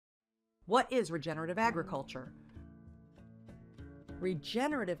What is regenerative agriculture?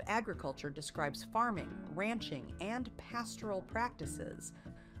 Regenerative agriculture describes farming, ranching, and pastoral practices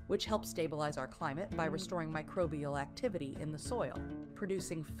which help stabilize our climate by restoring microbial activity in the soil,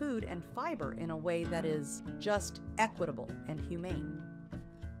 producing food and fiber in a way that is just, equitable, and humane.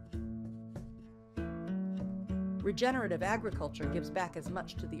 Regenerative agriculture gives back as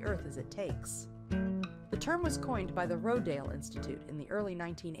much to the earth as it takes. The term was coined by the Rodale Institute in the early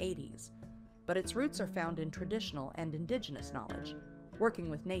 1980s, but its roots are found in traditional and indigenous knowledge, working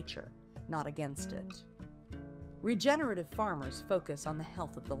with nature, not against it. Regenerative farmers focus on the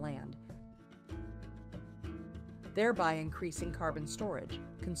health of the land, thereby increasing carbon storage,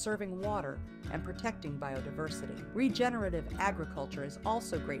 conserving water, and protecting biodiversity. Regenerative agriculture is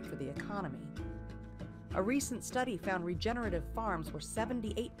also great for the economy. A recent study found regenerative farms were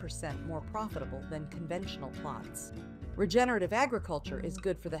 78% more profitable than conventional plots. Regenerative agriculture is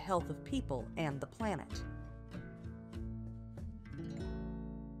good for the health of people and the planet.